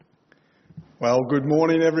Well, good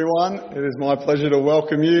morning, everyone. It is my pleasure to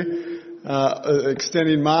welcome you,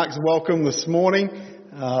 extending Mark's welcome this morning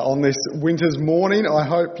on this winter's morning. I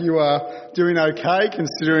hope you are doing okay,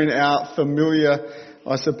 considering our familiar,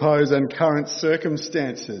 I suppose, and current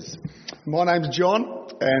circumstances. My name's John,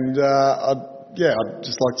 and I'd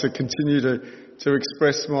just like to continue to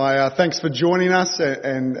express my thanks for joining us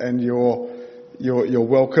and your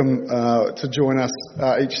welcome to join us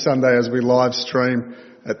each Sunday as we live stream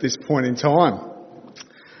at this point in time.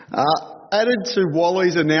 Added to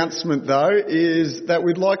Wally's announcement, though, is that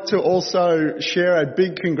we'd like to also share a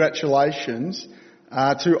big congratulations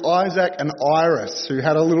to Isaac and Iris, who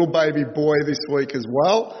had a little baby boy this week as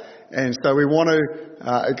well. And so we want to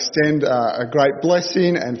extend a great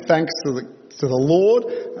blessing and thanks to the Lord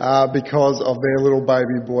because of their little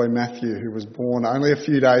baby boy Matthew, who was born only a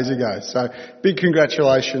few days ago. So big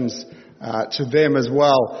congratulations to them as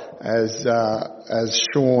well as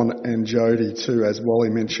Sean and Jody too, as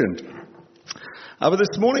Wally mentioned. But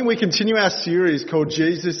this morning we continue our series called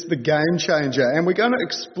Jesus the Game Changer, and we're going to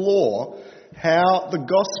explore how the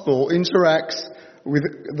gospel interacts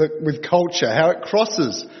with culture, how it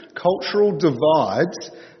crosses cultural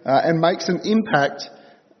divides and makes an impact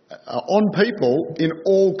on people in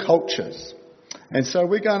all cultures. And so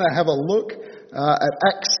we're going to have a look at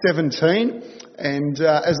Acts 17. And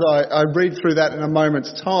as I read through that in a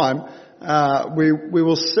moment's time, we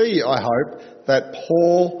will see, I hope, that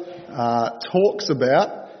Paul talks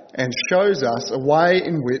about and shows us a way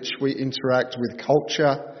in which we interact with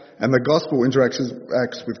culture and the gospel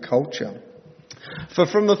interacts with culture. For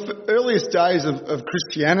from the earliest days of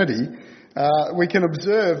Christianity, we can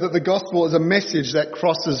observe that the gospel is a message that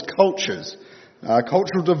crosses cultures.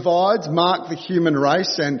 Cultural divides mark the human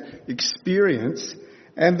race and experience,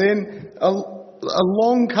 and then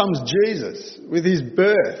along comes Jesus with his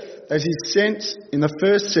birth as he's sent in the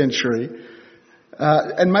first century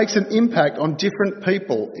and makes an impact on different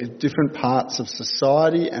people in different parts of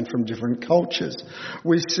society and from different cultures.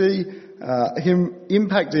 We see him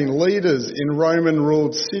impacting leaders in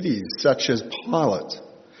Roman-ruled cities such as Pilate.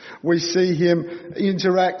 We see him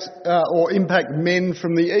interact or impact men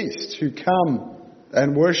from the east who come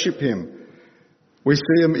and worship him. We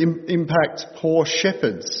see him impact poor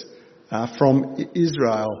shepherds from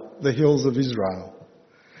Israel, the hills of Israel.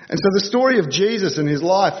 And so the story of Jesus and his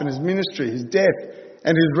life and his ministry, his death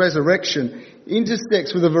and his resurrection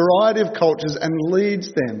intersects with a variety of cultures and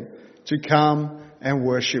leads them to come and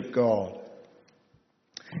worship God.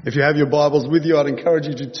 If you have your Bibles with you, I'd encourage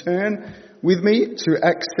you to turn with me to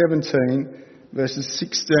Acts 17, verses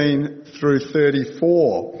 16 through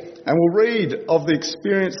 34. And we'll read of the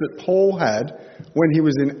experience that Paul had when he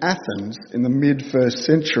was in Athens in the mid-first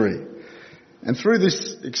century. And through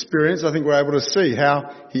this experience, I think we're able to see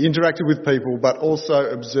how he interacted with people, but also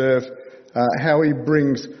observe how he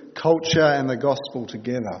brings culture and the gospel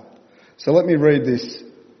together. So let me read this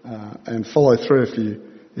and follow through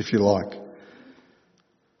if you like.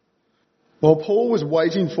 While Paul was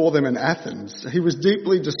waiting for them in Athens, he was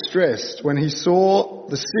deeply distressed when he saw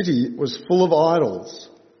the city was full of idols.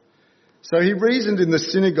 So he reasoned in the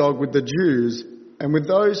synagogue with the Jews and with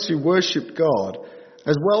those who worshipped God,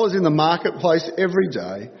 as well as in the marketplace every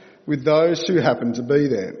day with those who happened to be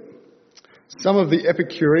there. Some of the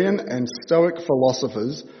Epicurean and Stoic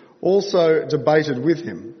philosophers also debated with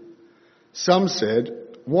him. Some said,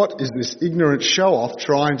 "What is this ignorant show-off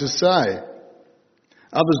trying to say?"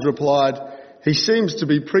 Others replied, He seems to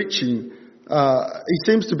be a preacher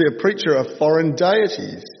of foreign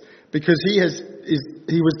deities because he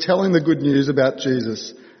was telling the good news about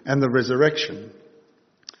Jesus and the resurrection.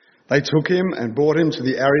 They took him and brought him to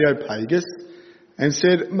the Areopagus and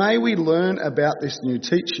said, "May we learn about this new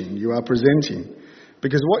teaching you are presenting?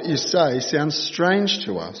 Because what you say sounds strange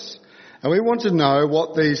to us, and we want to know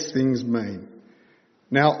what these things mean."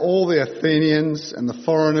 Now all the Athenians and the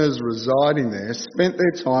foreigners residing there spent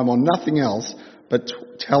their time on nothing else but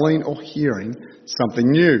telling or hearing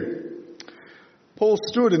something new. Paul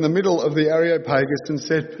stood in the middle of the Areopagus and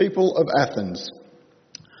said, "People of Athens,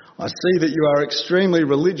 I see that you are extremely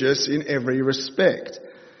religious in every respect.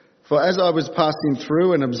 For as I was passing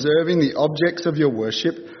through and observing the objects of your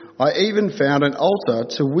worship, I even found an altar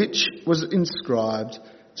to which was inscribed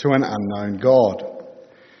to an unknown God.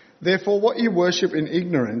 Therefore, what you worship in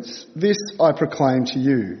ignorance, this I proclaim to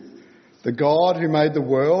you. The God who made the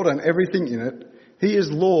world and everything in it, he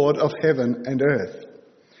is Lord of heaven and earth.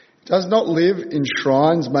 He does not live in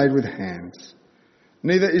shrines made with hands.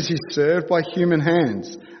 Neither is he served by human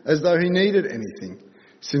hands, as though he needed anything,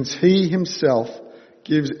 since he himself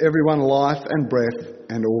gives everyone life and breath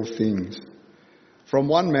and all things. From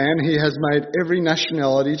one man he has made every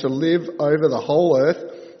nationality to live over the whole earth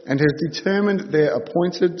and has determined their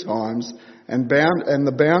appointed times and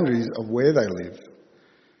the boundaries of where they live.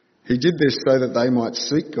 He did this so that they might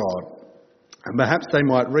seek God, and perhaps they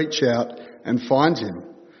might reach out and find him,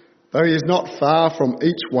 though he is not far from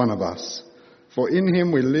each one of us. For in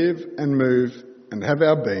him we live and move and have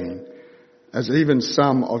our being, as even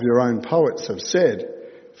some of your own poets have said,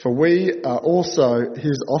 for we are also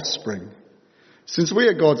his offspring. Since we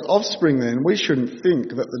are God's offspring then, we shouldn't think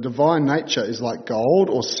that the divine nature is like gold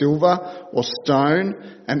or silver or stone,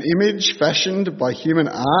 an image fashioned by human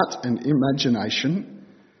art and imagination.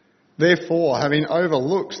 Therefore, having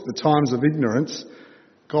overlooked the times of ignorance,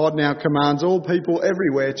 God now commands all people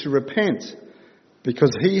everywhere to repent,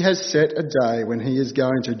 because he has set a day when he is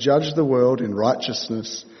going to judge the world in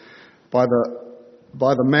righteousness by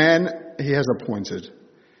the man he has appointed.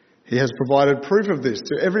 He has provided proof of this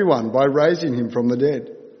to everyone by raising him from the dead.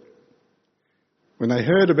 When they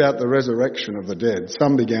heard about the resurrection of the dead,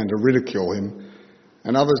 some began to ridicule him,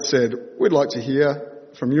 and others said, "We'd like to hear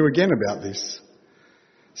from you again about this."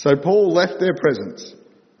 So Paul left their presence.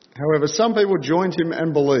 However, some people joined him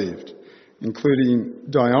and believed, including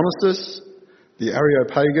Dionysius, the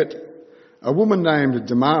Areopagite, a woman named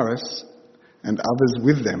Damaris, and others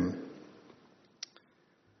with them.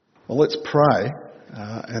 Well, let's pray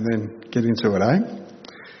and then get into it,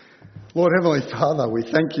 Lord Heavenly Father, we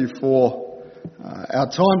thank you for our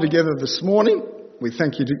time together this morning. We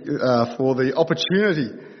thank you for the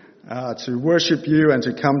opportunity to worship you and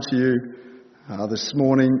to come to you this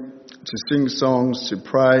morning, to sing songs, to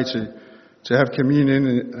pray, to have communion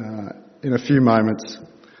in a few moments.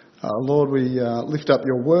 Lord, we lift up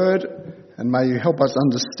your word, and may you help us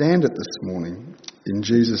understand it this morning. In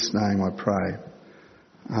Jesus' name I pray.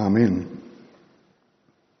 Amen.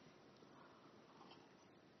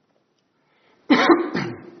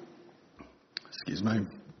 Excuse me.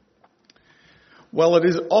 Well, it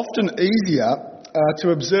is often easier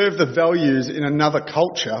to observe the values in another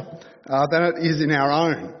culture than it is in our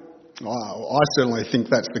own. I certainly think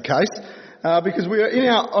that's the case, because we are in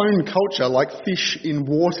our own culture like fish in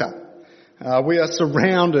water. We are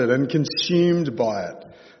surrounded and consumed by it.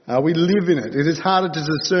 We live in it. It is harder to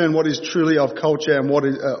discern what is truly of culture and what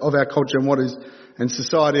is of our culture and what is in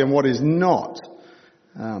society and what is not.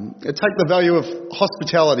 Take the value of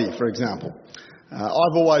hospitality, for example.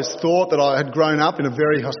 I've always thought that I had grown up in a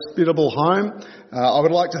very hospitable home. I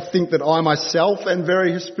would like to think that I myself am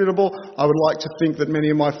very hospitable. I would like to think that many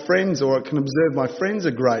of my friends, or I can observe my friends,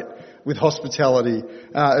 are great with hospitality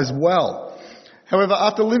as well. However,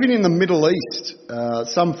 after living in the Middle East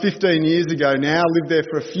some 15 years ago now, lived there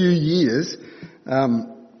for a few years,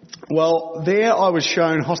 well, there I was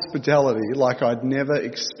shown hospitality like I'd never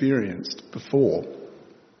experienced before.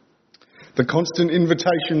 The constant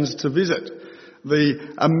invitations to visit,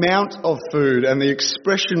 the amount of food and the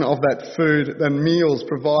expression of that food and meals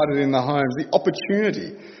provided in the homes, the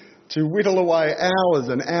opportunity to whittle away hours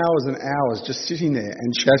and hours and hours just sitting there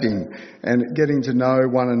and chatting and getting to know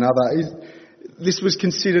one another. This was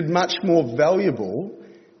considered much more valuable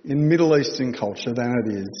in Middle Eastern culture than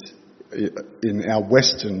it is in our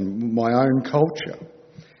Western, my own culture.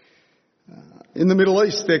 In the Middle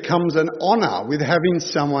East, there comes an honour with having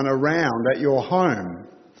someone around at your home.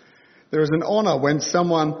 There is an honour when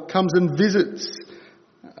someone comes and visits,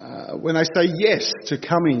 when they say yes to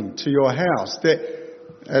coming to your house.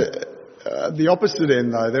 The opposite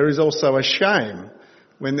end, though, there is also a shame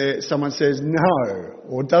when someone says no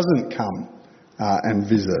or doesn't come and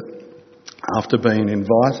visit after being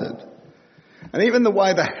invited. And even the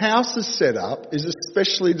way the house is set up is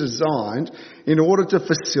especially designed in order to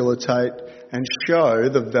facilitate and show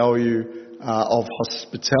the value of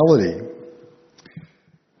hospitality.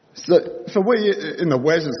 So for we in the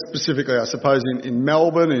West, specifically I suppose in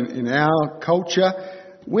Melbourne, in our culture,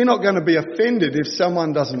 we're not going to be offended if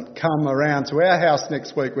someone doesn't come around to our house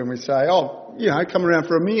next week when we say, come around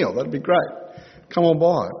for a meal, that'd be great, come on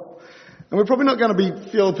by. And we're probably not going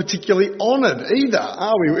to feel particularly honoured either,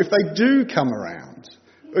 are we, if they do come around.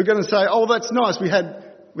 We're going to say, that's nice,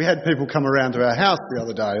 we had people come around to our house the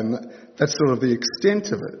other day, and that's sort of the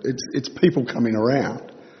extent of it. It's people coming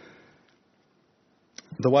around.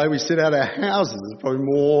 The way we set out our houses is probably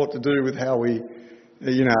more to do with how we,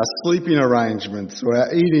 our sleeping arrangements or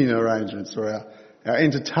our eating arrangements or our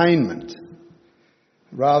entertainment,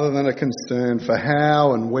 rather than a concern for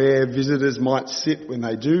how and where visitors might sit when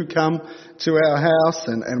they do come to our house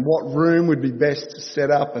and what room would be best to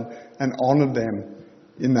set up and honour them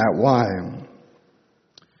in that way.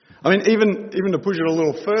 I mean, even to push it a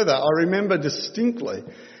little further, I remember distinctly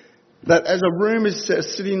That as a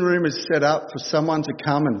sitting room is set up for someone to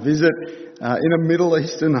come and visit in a Middle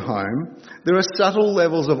Eastern home, there are subtle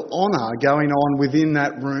levels of honour going on within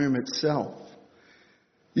that room itself.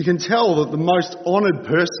 You can tell that the most honoured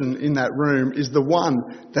person in that room is the one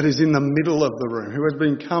that is in the middle of the room, who has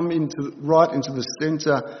been come right into the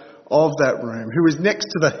centre of that room, who is next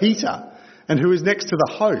to the heater and who is next to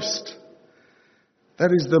the host.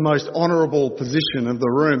 That is the most honourable position of the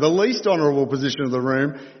room. The least honourable position of the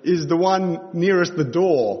room is the one nearest the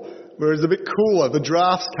door, where it's a bit cooler, the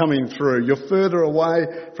draft's coming through. You're further away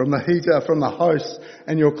from the heater, from the host,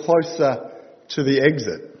 and you're closer to the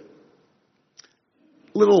exit.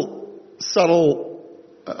 Little subtle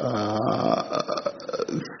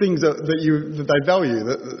things that they value,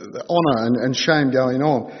 the honour and shame going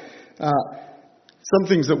on. Some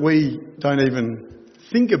things that we don't even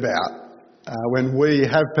think about when we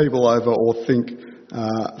have people over or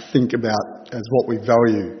think about as what we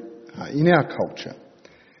value in our culture.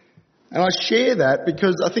 And I share that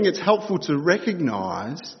because I think it's helpful to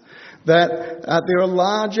recognise that there are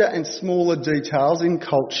larger and smaller details in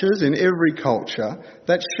cultures, in every culture,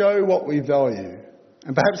 that show what we value.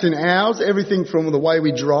 And perhaps in ours, everything from the way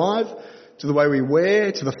we drive, to the way we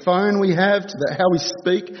wear, to the phone we have, to how we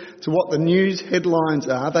speak, to what the news headlines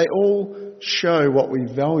are, they all show what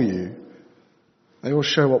we value. They all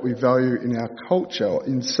show what we value in our culture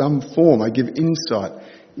in some form. They give insight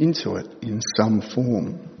into it in some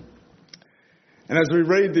form. And as we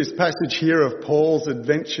read this passage here of Paul's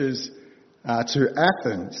adventures to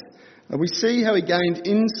Athens, we see how he gained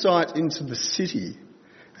insight into the city.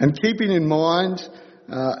 And keeping in mind,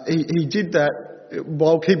 he did that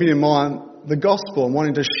while keeping in mind the gospel and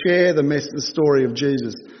wanting to share the story of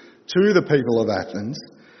Jesus to the people of Athens.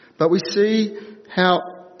 But we see how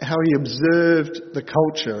he observed the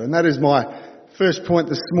culture. And that is my first point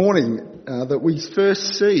this morning, that we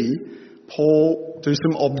first see Paul do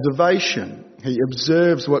some observation. He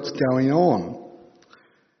observes what's going on.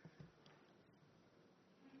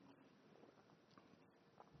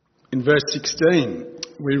 In verse 16,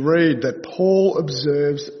 we read that Paul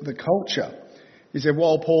observes the culture. He said,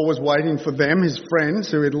 while Paul was waiting for them, his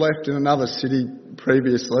friends who had left in another city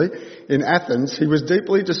previously, in Athens, he was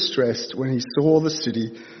deeply distressed when he saw the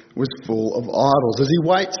city was full of idols. As he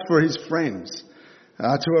waits for his friends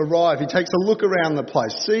to arrive, he takes a look around the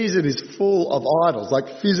place, sees it is full of idols,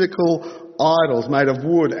 like physical idols made of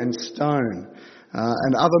wood and stone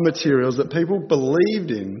and other materials that people believed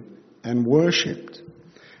in and worshipped.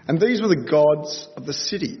 And these were the gods of the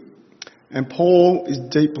city. And Paul is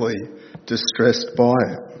deeply distressed by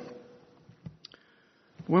it.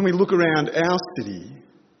 When we look around our city,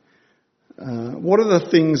 what are the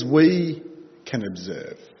things we can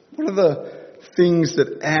observe? What are the things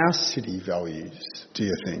that our city values, do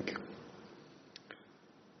you think?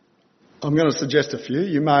 I'm going to suggest a few.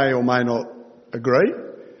 You may or may not agree.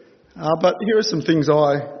 But here are some things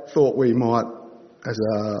I thought we might,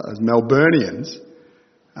 as Melburnians,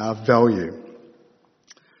 value.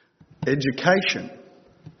 Education.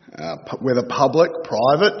 Whether public,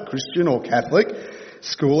 private, Christian or Catholic,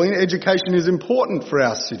 schooling, education is important for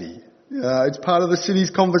our city. It's part of the city's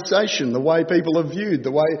conversation, the way people are viewed,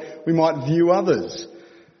 the way we might view others,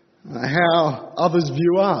 how others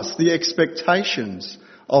view us, the expectations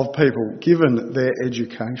of people given their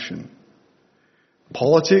education.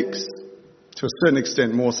 Politics, to a certain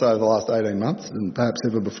extent more so the last 18 months than perhaps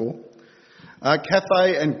ever before.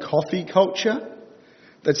 Cafe and coffee culture.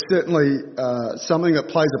 That's certainly something that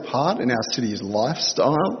plays a part in our city's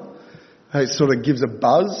lifestyle. It sort of gives a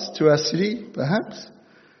buzz to our city, perhaps.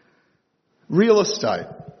 Real estate.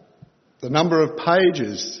 The number of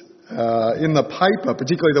pages in the paper,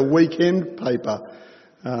 particularly the weekend paper,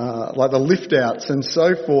 like the lift-outs and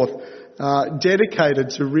so forth,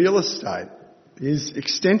 dedicated to real estate is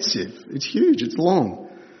extensive. It's huge. It's long.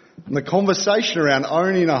 And the conversation around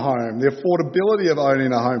owning a home, the affordability of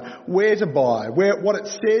owning a home, where to buy, what it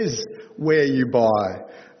says where you buy,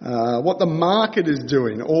 what the market is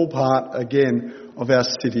doing, all part, again, of our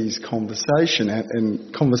city's conversation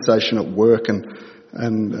and conversation at work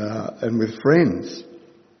and with friends.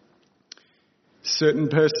 Certain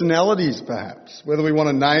personalities, perhaps, whether we want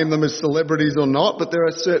to name them as celebrities or not, but there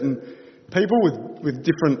are certain people with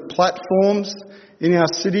different platforms in our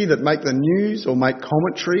city that make the news or make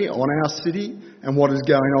commentary on our city and what is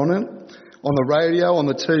going on the radio, on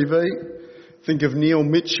the TV. Think of Neil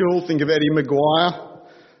Mitchell, think of Eddie Maguire,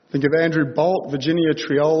 think of Andrew Bolt, Virginia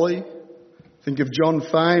Trioli, think of John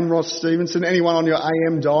Fane, Ross Stevenson, anyone on your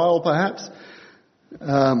AM dial perhaps.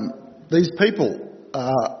 These people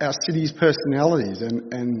are our city's personalities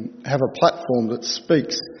and have a platform that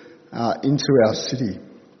speaks into our city.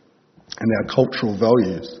 and our cultural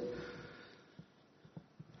values.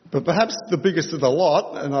 But perhaps the biggest of the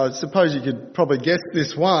lot, and I suppose you could probably guess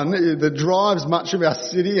this one, that drives much of our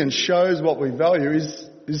city and shows what we value is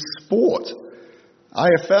sport.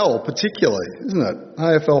 AFL particularly, isn't it?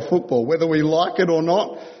 AFL football. Whether we like it or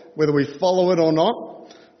not, whether we follow it or not,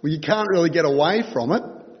 well, you can't really get away from it.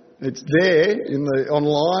 It's there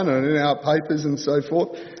online and in our papers and so forth,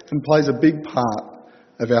 and plays a big part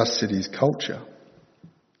of our city's culture.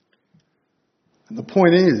 And the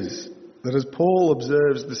point is that as Paul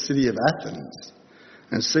observes the city of Athens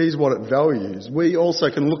and sees what it values, we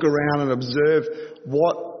also can look around and observe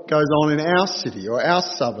what goes on in our city or our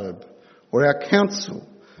suburb or our council.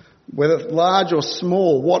 Whether large or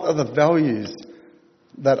small, what are the values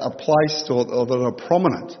that are placed or that are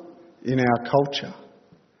prominent in our culture?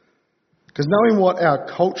 Because knowing what our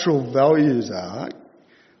cultural values are,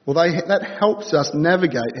 well, that helps us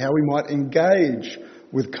navigate how we might engage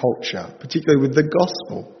with culture, particularly with the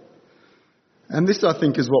gospel. And this, I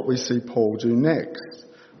think, is what we see Paul do next.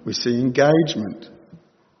 We see engagement.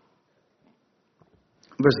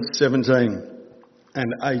 Verses 17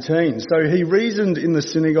 and 18. So he reasoned in the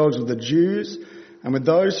synagogues with the Jews and with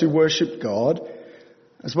those who worshipped God,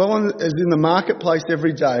 as well as in the marketplace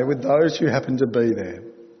every day with those who happened to be there.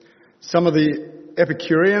 Some of the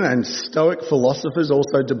Epicurean and Stoic philosophers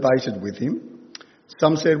also debated with him.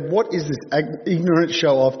 Some said, "What is this ignorant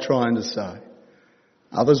show-off trying to say?"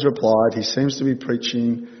 Others replied, "He seems to be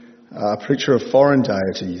a preacher of foreign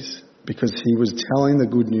deities because he was telling the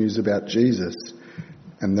good news about Jesus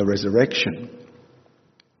and the resurrection."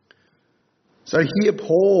 So here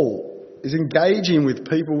Paul is engaging with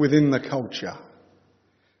people within the culture,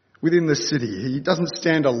 within the city. He doesn't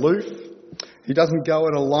stand aloof. He doesn't go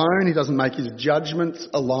it alone. He doesn't make his judgments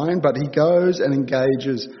alone, but he goes and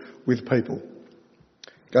engages with people.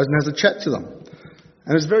 He goes and has a chat to them.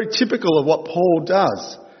 And it's very typical of what Paul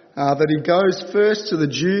does, that he goes first to the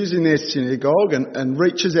Jews in their synagogue and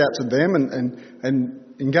reaches out to them and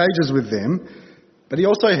engages with them. But he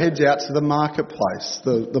also heads out to the marketplace,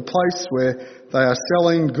 the place where they are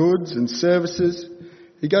selling goods and services.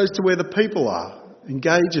 He goes to where the people are,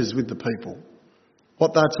 engages with the people,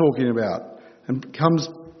 what they're talking about, and comes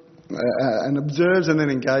and observes and then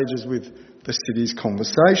engages with the city's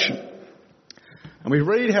conversation. And we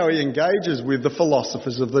read how he engages with the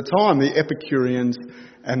philosophers of the time, the Epicureans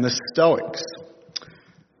and the Stoics.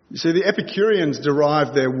 You see, the Epicureans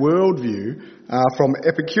derived their worldview from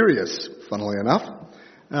Epicurus, funnily enough,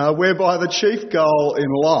 whereby the chief goal in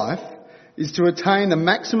life is to attain the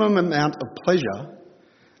maximum amount of pleasure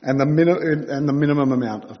and the minimum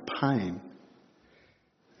amount of pain.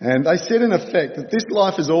 And they said in effect that this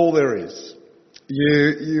life is all there is.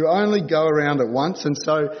 You only go around it once, and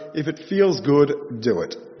so if it feels good, do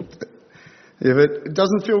it. If it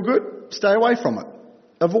doesn't feel good, stay away from it.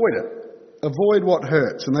 Avoid it. Avoid what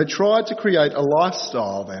hurts. And they tried to create a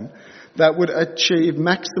lifestyle then that would achieve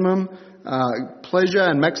maximum pleasure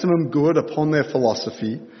and maximum good upon their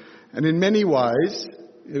philosophy. And in many ways,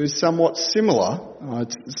 it is somewhat similar, I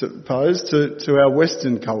suppose, to our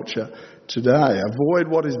Western culture today. Avoid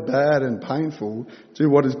what is bad and painful. Do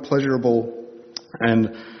what is pleasurable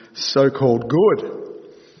and so-called good.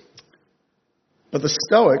 But the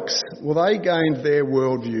Stoics, well, they gained their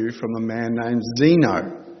worldview from a man named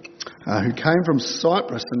Zeno, who came from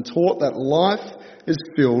Cyprus and taught that life is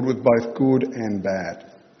filled with both good and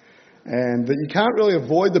bad. And that you can't really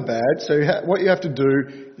avoid the bad, so what you have to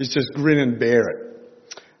do is just grin and bear it.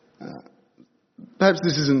 Perhaps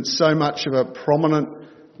this isn't so much of a prominent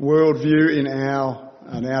worldview in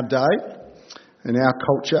our day, in our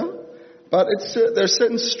culture, but there are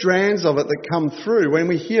certain strands of it that come through when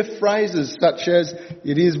we hear phrases such as,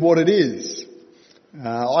 "It is what it is,"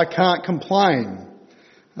 "I can't complain,"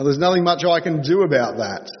 "There's nothing much I can do about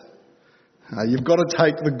that," "You've got to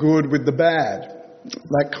take the good with the bad,"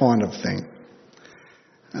 that kind of thing.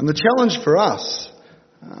 And the challenge for us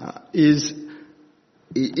is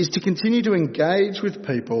to continue to engage with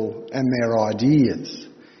people and their ideas.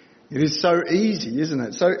 It is so easy, isn't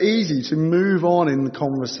it? So easy to move on in the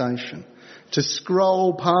conversation, to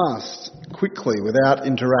scroll past quickly without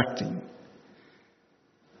interacting.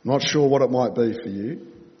 I'm not sure what it might be for you,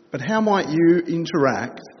 but how might you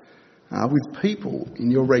interact with people in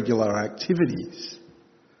your regular activities?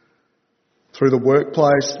 Through the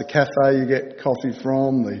workplace, the cafe you get coffee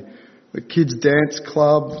from, the kids' dance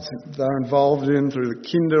clubs they're involved in, through the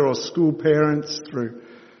kinder or school parents, through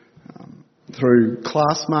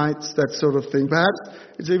classmates, that sort of thing. Perhaps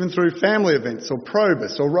it's even through family events or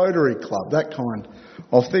Probus or Rotary Club, that kind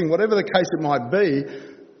of thing. Whatever the case it might be,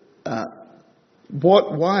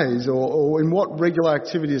 What ways or in what regular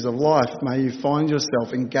activities of life may you find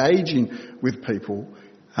yourself engaging with people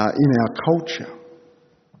in our culture?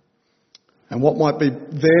 And what might be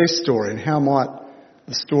their story, and how might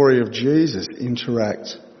the story of Jesus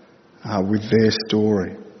interact with their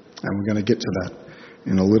story? And we're going to get to that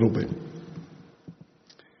in a little bit.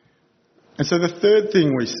 And so the third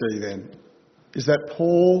thing we see then is that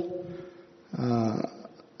Paul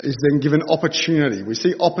is then given opportunity. We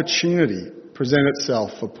see opportunity present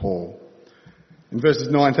itself for Paul. In verses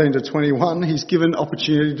 19 to 21, he's given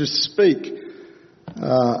opportunity to speak to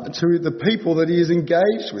the people that he is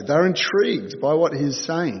engaged with. They're intrigued by what he's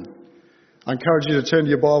saying. I encourage you to turn to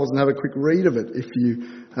your Bibles and have a quick read of it if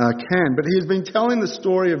you can. But he has been telling the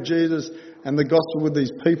story of Jesus and the gospel with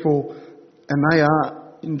these people, and they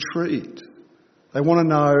are intrigued. They want to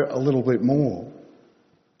know a little bit more.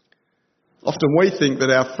 Often we think that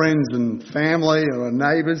our friends and family or our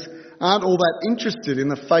neighbours aren't all that interested in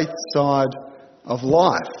the faith side of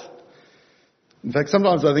life. In fact,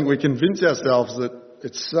 sometimes I think we convince ourselves that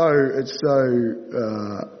it's so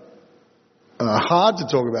hard to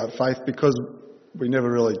talk about faith because we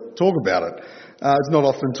never really talk about it. It's not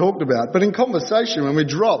often talked about. But in conversation, when we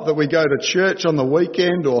drop that we go to church on the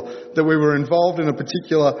weekend, or that we were involved in a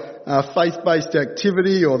particular faith-based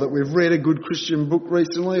activity, or that we've read a good Christian book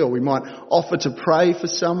recently, or we might offer to pray for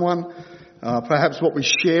someone, perhaps what we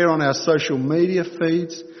share on our social media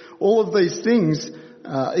feeds, all of these things,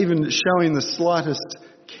 even showing the slightest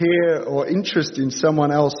care or interest in someone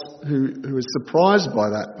else who is surprised by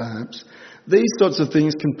that perhaps, these sorts of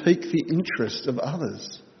things can pique the interest of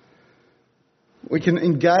others. We can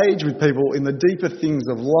engage with people in the deeper things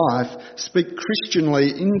of life, speak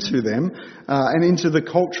Christianly into them and into the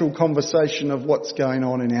cultural conversation of what's going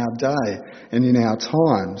on in our day and in our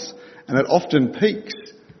times. And it often piques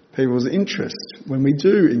people's interest when we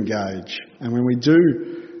do engage and when we do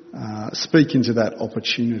speak into that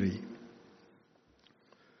opportunity.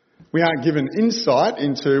 We aren't given insight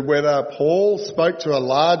into whether Paul spoke to a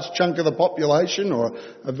large chunk of the population or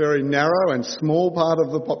a very narrow and small part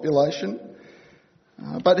of the population.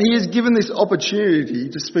 But he is given this opportunity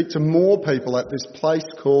to speak to more people at this place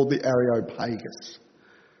called the Areopagus.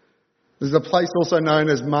 This is a place also known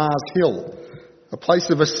as Mars Hill, a place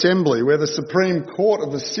of assembly where the Supreme Court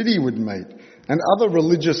of the city would meet, and other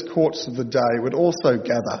religious courts of the day would also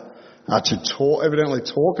gather to evidently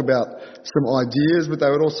talk about some ideas, but they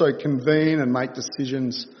would also convene and make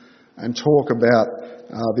decisions and talk about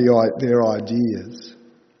their ideas.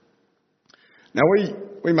 Now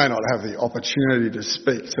we may not have the opportunity to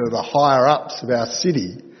speak to the higher-ups of our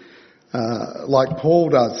city like Paul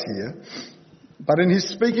does here, but in his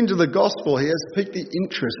speaking to the gospel, he has piqued the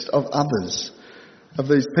interest of others, of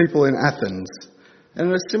these people in Athens. And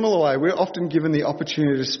in a similar way, we're often given the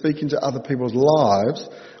opportunity to speak into other people's lives,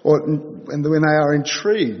 and when they are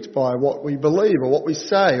intrigued by what we believe or what we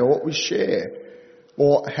say or what we share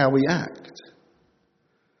or how we act.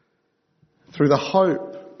 Through the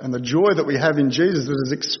hope and the joy that we have in Jesus that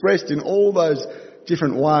is expressed in all those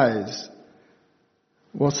different ways,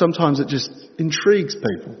 well, sometimes it just intrigues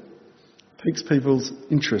people, piques people's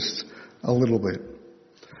interest a little bit.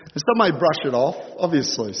 And some may brush it off,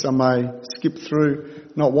 obviously. Some may skip through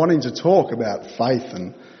not wanting to talk about faith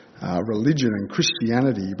and religion and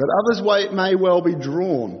Christianity, but others may well be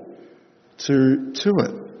drawn to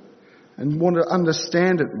it and want to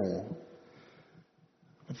understand it more.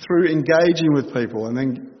 Through engaging with people and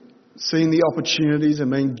then seeing the opportunities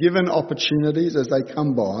and being given opportunities as they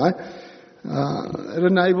come by, it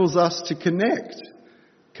enables us to connect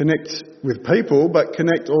with people, but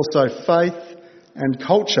connect also faith and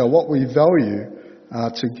culture, what we value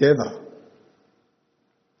together.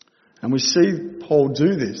 And we see Paul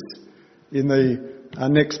do this in the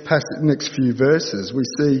next few verses. We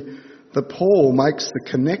see that Paul makes the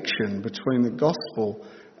connection between the gospel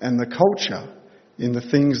and the culture in the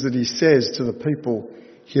things that he says to the people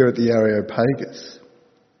here at the Areopagus.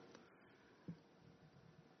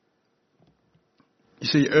 You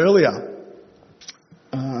see, earlier,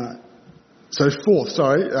 the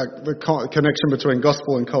connection between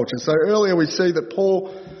gospel and culture. So earlier we see that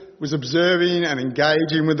Paul was observing and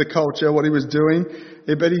engaging with the culture, what he was doing,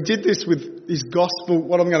 but he did this with his gospel,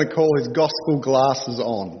 what I'm going to call his gospel glasses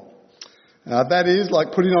on. That is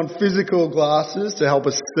like putting on physical glasses to help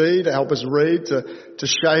us see, to help us read, to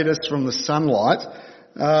shade us from the sunlight.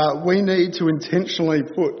 We need to intentionally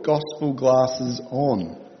put gospel glasses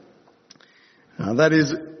on. That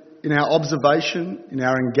is in our observation, in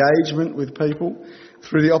our engagement with people,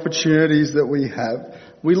 through the opportunities that we have.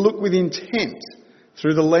 We look with intent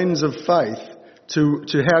through the lens of faith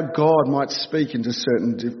to how God might speak into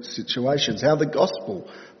certain situations, how the gospel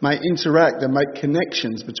may interact and make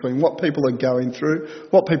connections between what people are going through,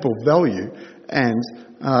 what people value, and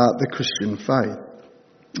the Christian faith,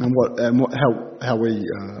 and how we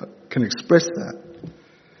can express that.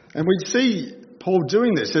 And we see Paul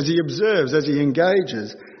doing this as he observes, as he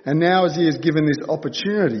engages, and now as he is given this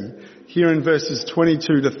opportunity. Here in verses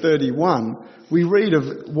 22 to 31, we read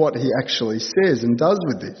of what he actually says and does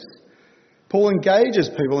with this. Paul engages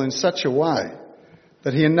people in such a way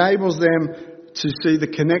that he enables them to see the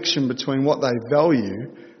connection between what they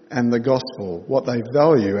value and the gospel, what they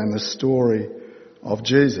value and the story of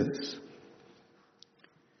Jesus.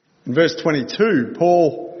 In verse 22,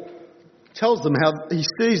 Paul tells them how he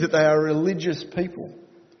sees that they are religious people,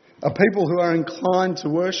 a people who are inclined to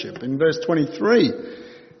worship. In verse 23,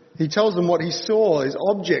 he tells them what he saw as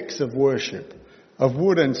objects of worship, of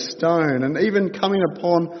wood and stone, and even coming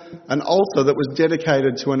upon an altar that was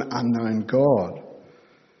dedicated to an unknown God.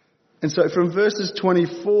 And so from verse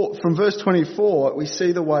 24, we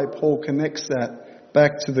see the way Paul connects that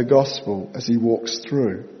back to the gospel as he walks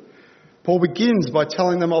through. Paul begins by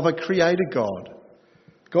telling them of a creator God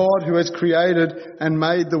who has created and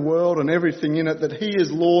made the world and everything in it, that he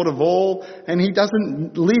is Lord of all, and he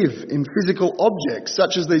doesn't live in physical objects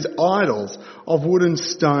such as these idols of wood and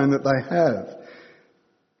stone that they have.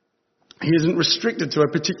 He isn't restricted to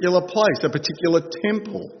a particular place, a particular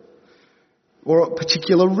temple, or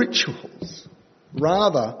particular rituals.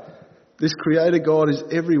 Rather, this creator God is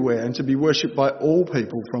everywhere and to be worshipped by all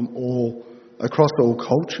people across all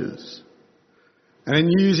cultures. And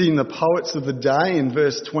in using the poets of the day in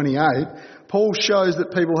verse 28, Paul shows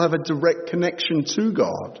that people have a direct connection to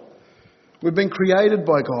God. We've been created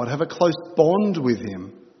by God, have a close bond with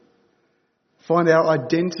him, find our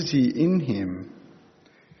identity in him.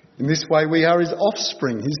 In this way, we are his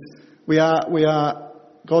offspring. We are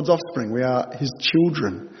God's offspring. We are his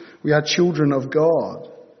children. We are children of God.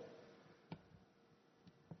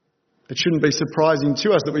 It shouldn't be surprising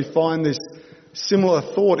to us that we find this similar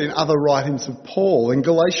thought in other writings of Paul. In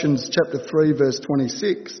Galatians chapter 3, verse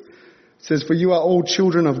 26, it says, "For you are all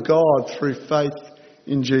children of God through faith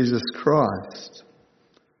in Jesus Christ."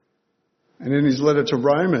 And in his letter to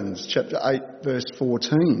Romans chapter 8, verse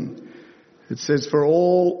 14, it says, "For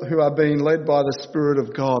all who are being led by the Spirit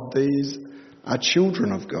of God, these are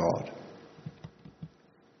children of God."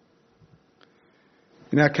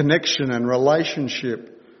 In our connection and relationship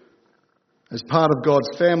as part of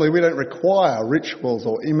God's family, we don't require rituals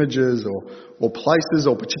or images or places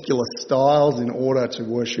or particular styles in order to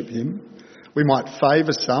worship him. We might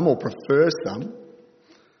favour some or prefer some.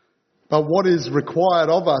 But what is required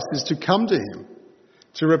of us is to come to him,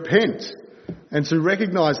 to repent, and to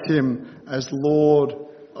recognise him as Lord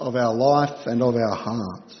of our life and of our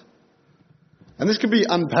heart. And this can be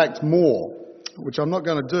unpacked more, which I'm not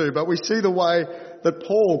going to do, but we see the way that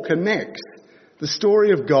Paul connects the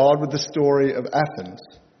story of God with the story of Athens.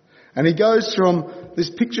 And he goes from this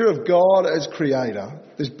picture of God as creator,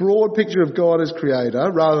 this broad picture of God as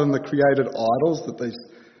creator, rather than the created idols that these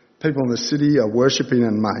people in the city are worshipping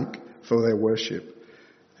and make for their worship.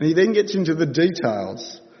 And he then gets into the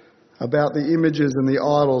details about the images and the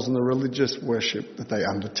idols and the religious worship that they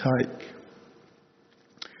undertake.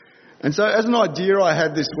 And so as an idea I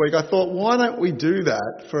had this week, I thought, why don't we do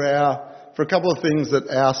that for a couple of things that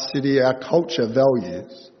our city, our culture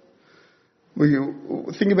values? We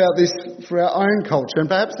think about this for our own culture, and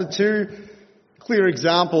perhaps the two clear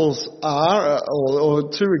examples or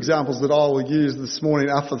two examples that I will use this morning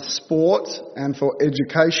are for sport and for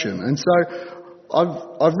education. And so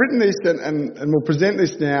I've written this and we'll present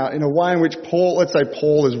this now in a way in which Paul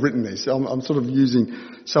has written this. I'm sort of using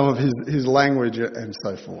some of his language and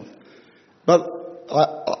so forth. But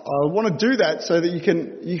I want to do that so that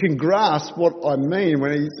you can grasp what I mean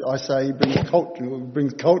when I say he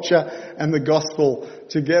brings culture and the gospel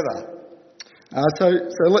together. So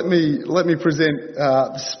let me present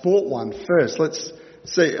the sport one first. Let's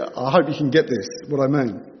see. I hope you can get this, what I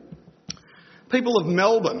mean. People of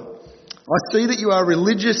Melbourne, I see that you are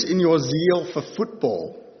religious in your zeal for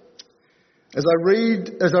football. As I read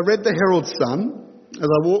the Herald Sun, as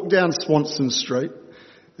I walked down Swanston Street,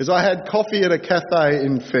 as I had coffee at a cafe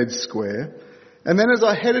in Fed Square, and then as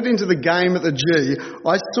I headed into the game at the G,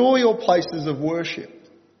 I saw your places of worship.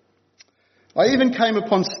 I even came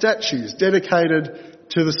upon statues dedicated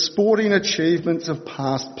to the sporting achievements of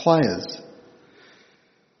past players.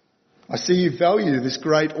 I see you value this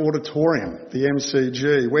great auditorium, the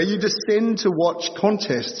MCG, where you descend to watch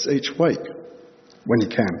contests each week, when you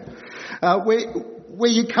can, where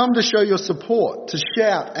you come to show your support, to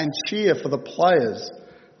shout and cheer for the players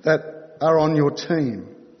that are on your team.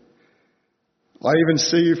 I even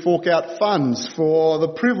see you fork out funds for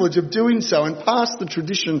the privilege of doing so and pass the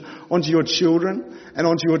tradition onto your children and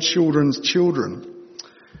onto your children's children.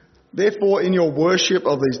 Therefore, in your worship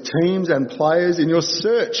of these teams and players, in your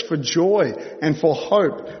search for joy and for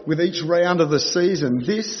hope with each round of the season,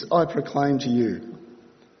 this I proclaim to you,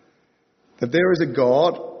 that there is a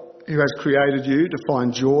God who has created you to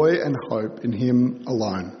find joy and hope in Him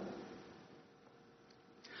alone.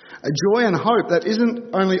 A joy and hope that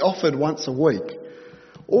isn't only offered once a week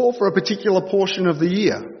or for a particular portion of the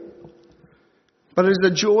year, but it is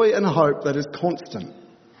a joy and hope that is constant,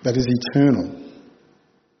 that is eternal.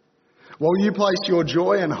 While you place your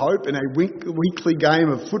joy and hope in a weekly game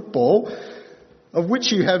of football, of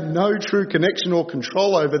which you have no true connection or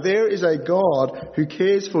control over, there is a God who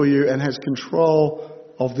cares for you and has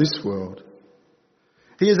control of this world.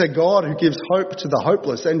 He is a God who gives hope to the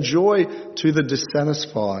hopeless and joy to the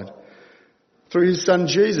dissatisfied. Through His Son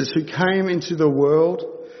Jesus, who came into the world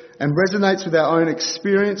and resonates with our own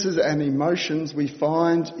experiences and emotions, we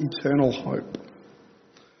find eternal hope.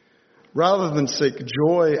 Rather than seek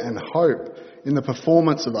joy and hope in the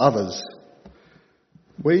performance of others,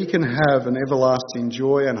 we can have an everlasting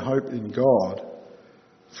joy and hope in God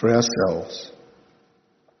for ourselves.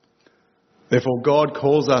 Therefore, God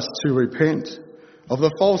calls us to repent of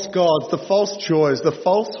the false gods, the false joys, the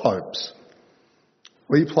false hopes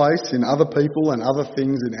we place in other people and other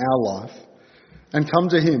things in our life, and come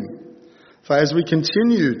to Him. For as we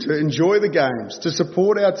continue to enjoy the games, to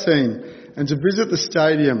support our team, and to visit the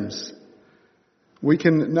stadiums, we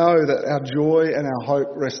can know that our joy and our hope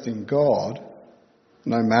rest in God,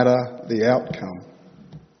 no matter the outcome.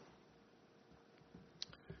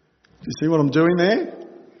 Do you see what I'm doing there?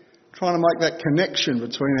 Trying to make that connection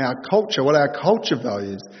between our culture, what our culture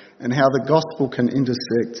values, and how the gospel can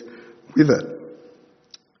intersect with it.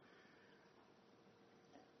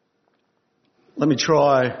 Let me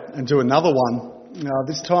try and do another one,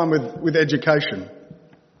 this time with education.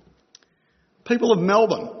 People of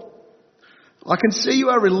Melbourne, I can see you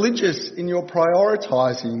are religious in your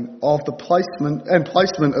prioritising of the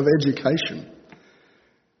placement of education.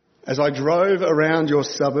 As I drove around your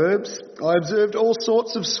suburbs, I observed all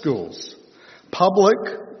sorts of schools.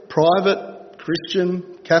 Public, private,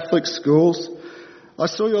 Christian, Catholic schools. I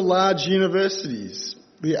saw your large universities,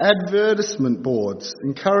 the advertisement boards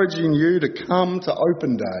encouraging you to come to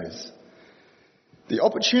open days. The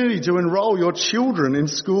opportunity to enrol your children in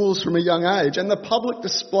schools from a young age, and the public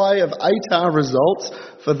display of ATAR results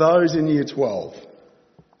for those in Year 12.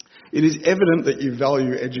 It is evident that you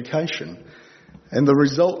value education and the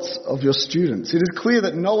results of your students. It is clear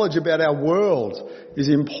that knowledge about our world is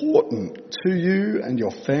important to you and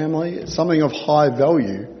your family. It's something of high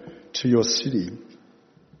value to your city.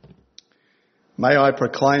 May I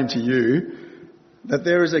proclaim to you that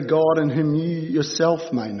there is a God in whom you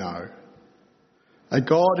yourself may know. A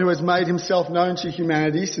God who has made Himself known to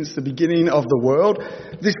humanity since the beginning of the world.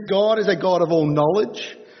 This God is a God of all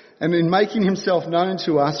knowledge, and in making Himself known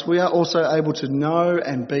to us, we are also able to know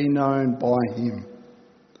and be known by Him.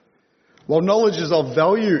 While knowledge is of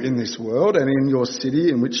value in this world and in your city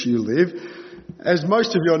in which you live, as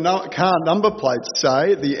most of your car number plates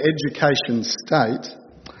say, the education state,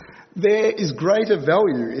 there is greater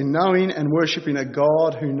value in knowing and worshipping a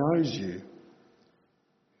God who knows you.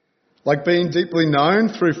 Like being deeply known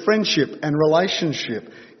through friendship and relationship,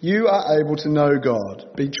 you are able to know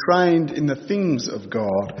God, be trained in the things of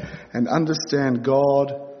God, and understand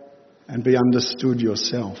God and be understood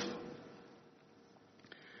yourself.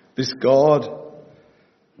 This God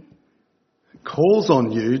calls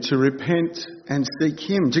on you to repent and seek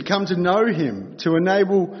Him, to come to know Him, to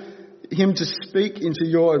enable Him to speak into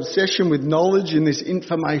your obsession with knowledge in this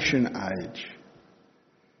information age.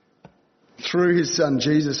 Through His Son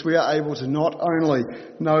Jesus, we are able to not only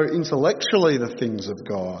know intellectually the things of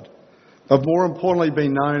God, but more importantly be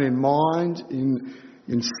known in mind,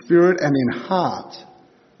 in spirit and in heart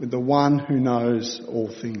with the one who knows all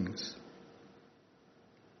things.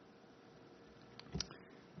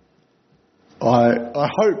 I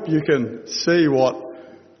hope you can see what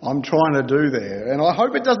I'm trying to do there, and I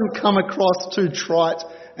hope it doesn't come across too trite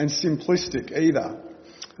and simplistic either.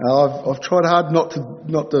 I've tried hard not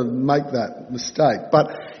to make that mistake, but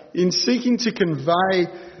in seeking to convey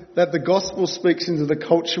that the gospel speaks into the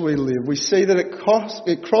culture we live, we see that it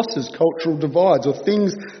crosses cultural divides or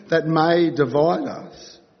things that may divide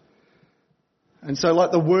us. And so, like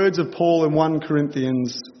the words of Paul in 1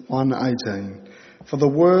 Corinthians 1:18, for the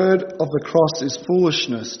word of the cross is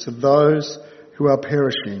foolishness to those who are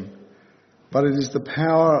perishing, but it is the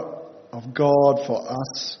power of God for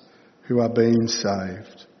us who are being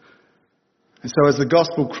saved. And so as the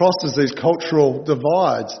gospel crosses these cultural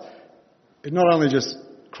divides, it not only just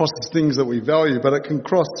crosses things that we value, but it can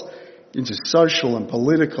cross into social and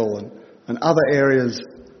political and other areas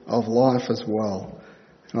of life as well.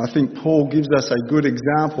 And I think Paul gives us a good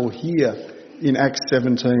example here in Acts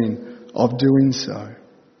 17 of doing so.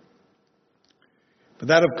 But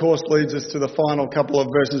that, of course, leads us to the final couple of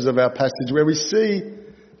verses of our passage where we see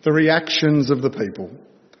the reactions of the people.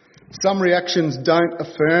 Some reactions don't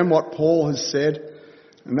affirm what Paul has said,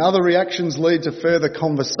 and other reactions lead to further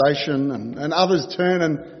conversation, and others turn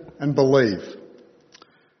and believe.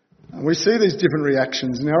 And we see these different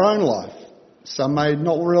reactions in our own life. Some may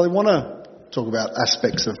not really want to talk about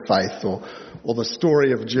aspects of faith or the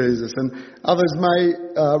story of Jesus, and others may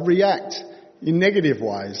react in negative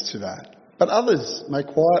ways to that. But others may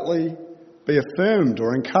quietly be affirmed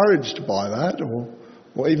or encouraged by that,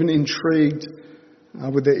 or even intrigued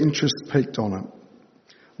with their interest piqued on it.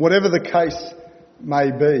 Whatever the case may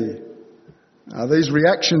be, these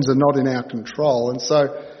reactions are not in our control. And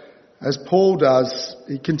so, as Paul does,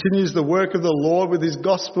 he continues the work of the Lord with his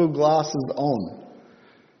gospel glasses on.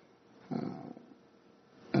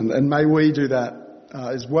 And may we do that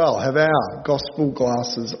as well, have our gospel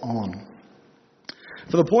glasses on.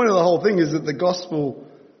 For the point of the whole thing is that the gospel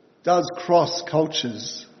does cross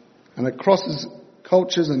cultures, and it crosses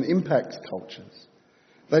cultures and impacts cultures.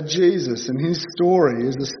 That Jesus and his story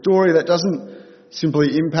is a story that doesn't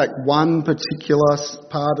simply impact one particular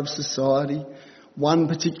part of society, one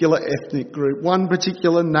particular ethnic group, one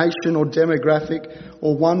particular nation or demographic,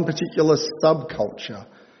 or one particular subculture.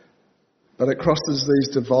 But it crosses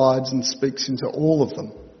these divides and speaks into all of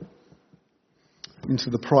them, into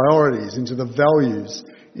the priorities, into the values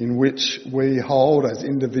in which we hold as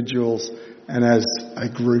individuals and as a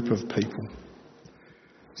group of people.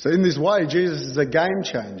 So in this way, Jesus is a game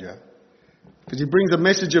changer because he brings a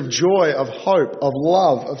message of joy, of hope, of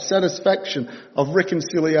love, of satisfaction, of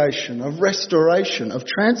reconciliation, of restoration, of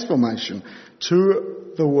transformation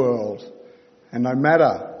to the world. And no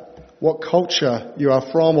matter what culture you are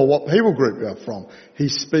from or what people group you are from, he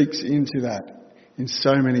speaks into that in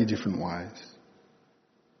so many different ways.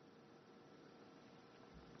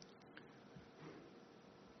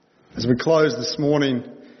 As we close this morning,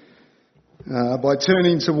 by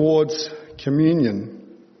turning towards communion,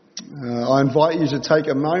 I invite you to take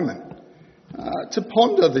a moment to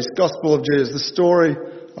ponder this gospel of Jesus, the story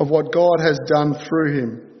of what God has done through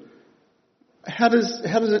him. How does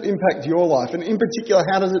it impact your life? And in particular,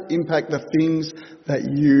 how does it impact the things that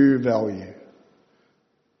you value?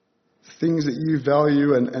 Things that you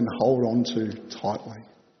value and hold on to tightly.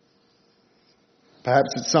 Perhaps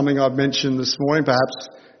it's something I've mentioned this morning, perhaps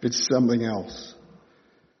it's something else.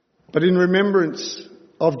 But in remembrance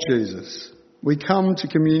of Jesus, we come to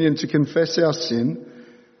communion to confess our sin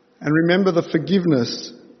and remember the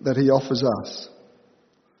forgiveness that he offers us.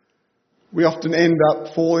 We often end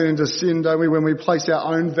up falling into sin, don't we, when we place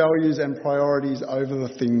our own values and priorities over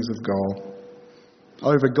the things of God,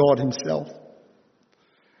 over God himself.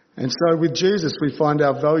 And so with Jesus, we find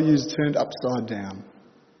our values turned upside down.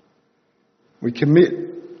 We commit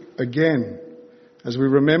again as we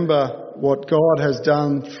remember what God has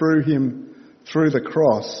done through him, through the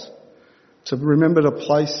cross, to remember to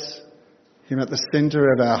place him at the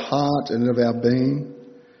centre of our heart and of our being.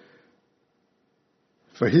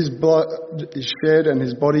 For his blood is shed and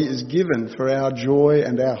his body is given for our joy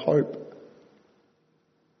and our hope.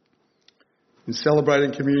 In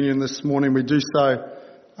celebrating communion this morning, we do so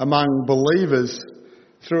among believers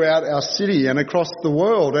throughout our city and across the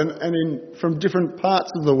world and from different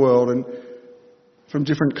parts of the world and from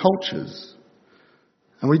different cultures.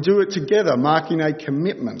 And we do it together, marking a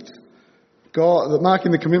commitment,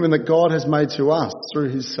 marking the commitment that God has made to us through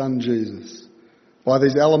his Son Jesus, by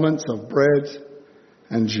these elements of bread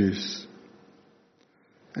and juice.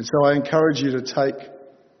 And so I encourage you to take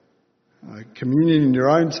communion in your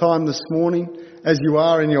own time this morning, as you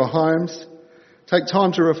are in your homes. Take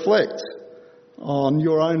time to reflect on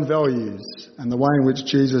your own values and the way in which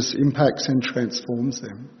Jesus impacts and transforms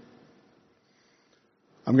them.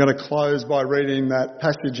 I'm going to close by reading that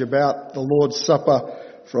passage about the Lord's Supper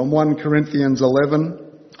from 1 Corinthians 11,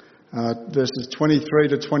 verses 23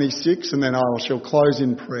 to 26, and then I shall close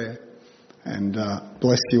in prayer and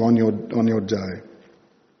bless you on your day.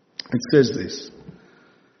 It says this: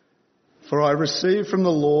 "For I received from the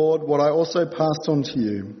Lord what I also passed on to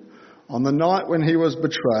you. On the night when he was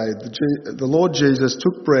betrayed, the Lord Jesus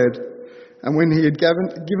took bread, and when he had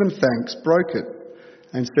given thanks, broke it,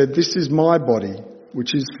 and said, 'This is my body,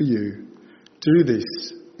 which is for you. Do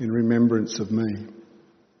this in remembrance of me.'"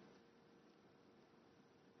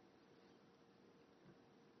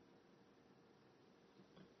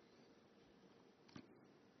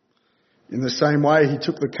 In the same way, he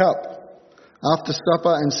took the cup after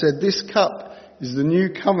supper and said, "This cup is the new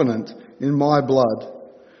covenant in my blood.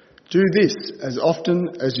 Do this as often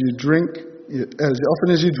as you drink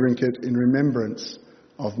it in remembrance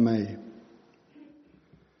of me.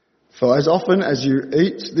 For as often as you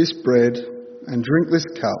eat this bread and drink this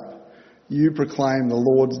cup, you proclaim the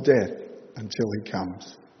Lord's death until he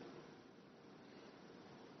comes."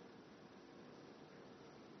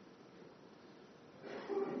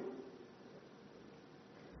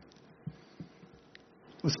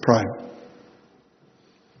 Let's pray.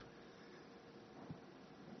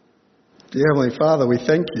 Dear Heavenly Father, we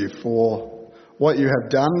thank you for what you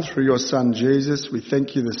have done through your Son Jesus. We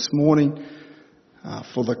thank you this morning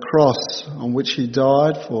for the cross on which he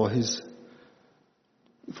died, for his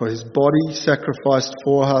body sacrificed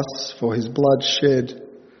for us, for his blood shed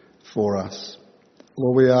for us.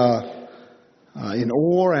 Lord, we are in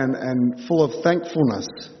awe and full of thankfulness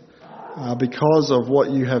because of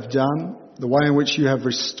what you have done, the way in which you have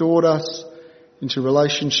restored us into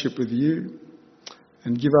relationship with you,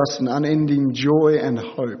 and give us an unending joy and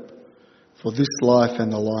hope for this life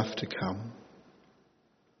and the life to come.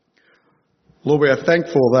 Lord, we are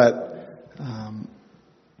thankful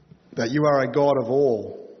that you are a God of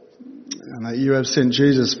all, and that you have sent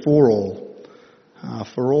Jesus for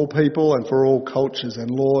all people and for all cultures. And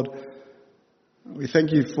Lord, we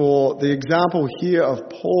thank you for the example here of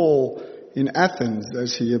Paul in Athens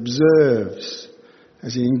as he observes,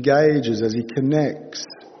 as he engages, as he connects.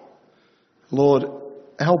 Lord,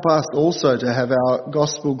 help us also to have our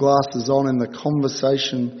gospel glasses on in the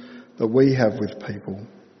conversation that we have with people,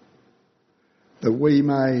 that we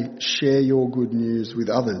may share your good news with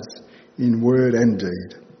others in word and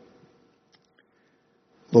deed.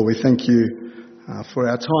 Lord, we thank you for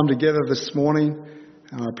our time together this morning,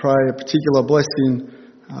 and I pray a particular blessing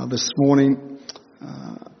this morning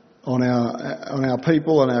on our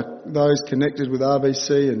people and those connected with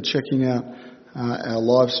RBC and checking out our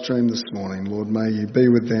live stream this morning. Lord, may you be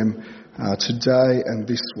with them today and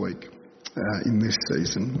this week in this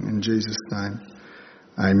season. In Jesus' name,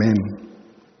 amen.